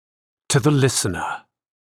To the listener.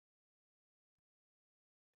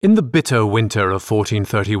 In the bitter winter of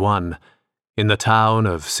 1431, in the town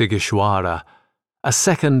of Sigishwara, a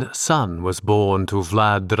second son was born to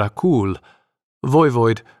Vlad Dracul,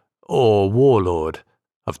 voivode or warlord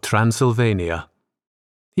of Transylvania.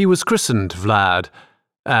 He was christened Vlad,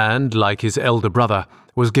 and, like his elder brother,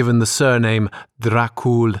 was given the surname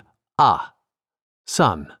Dracul,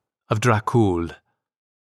 son of Dracul.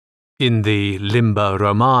 In the Limba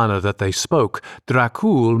Romana that they spoke,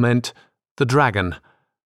 Dracul meant the dragon,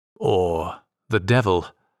 or the devil.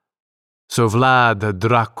 So Vlad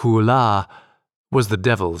Dracula was the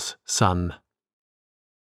devil's son.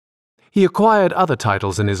 He acquired other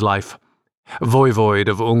titles in his life: voivode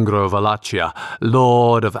of Ungro-Wallachia,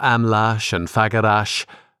 lord of Amlash and Fagarash,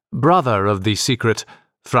 brother of the secret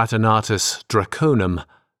Fraternatus Draconum,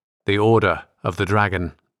 the Order of the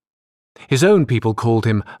Dragon. His own people called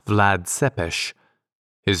him Vlad Sepesh.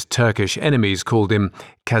 His Turkish enemies called him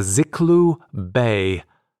Kaziklu Bey.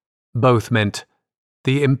 Both meant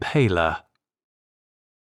the Impaler.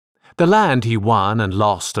 The land he won and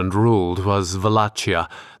lost and ruled was Wallachia,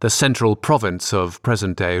 the central province of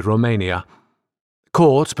present-day Romania.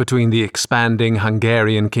 Caught between the expanding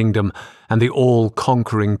Hungarian kingdom and the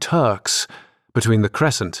all-conquering Turks, between the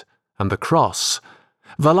crescent and the cross,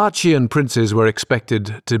 Wallachian princes were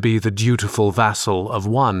expected to be the dutiful vassal of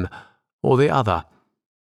one or the other.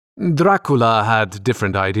 Dracula had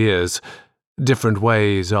different ideas, different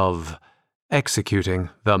ways of executing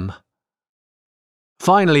them.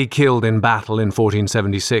 Finally killed in battle in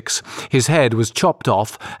 1476, his head was chopped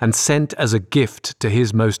off and sent as a gift to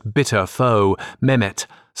his most bitter foe, Mehmet,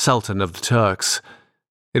 Sultan of the Turks.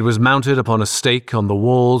 It was mounted upon a stake on the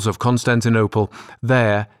walls of Constantinople.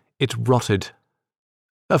 There it rotted.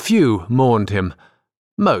 A few mourned him.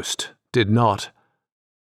 Most did not.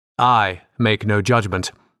 I make no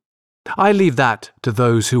judgment. I leave that to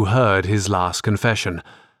those who heard his last confession.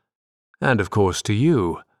 And, of course, to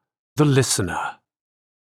you, the listener.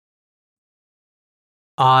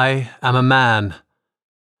 I am a man.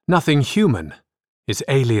 Nothing human is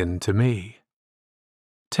alien to me.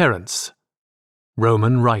 Terence,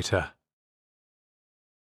 Roman writer.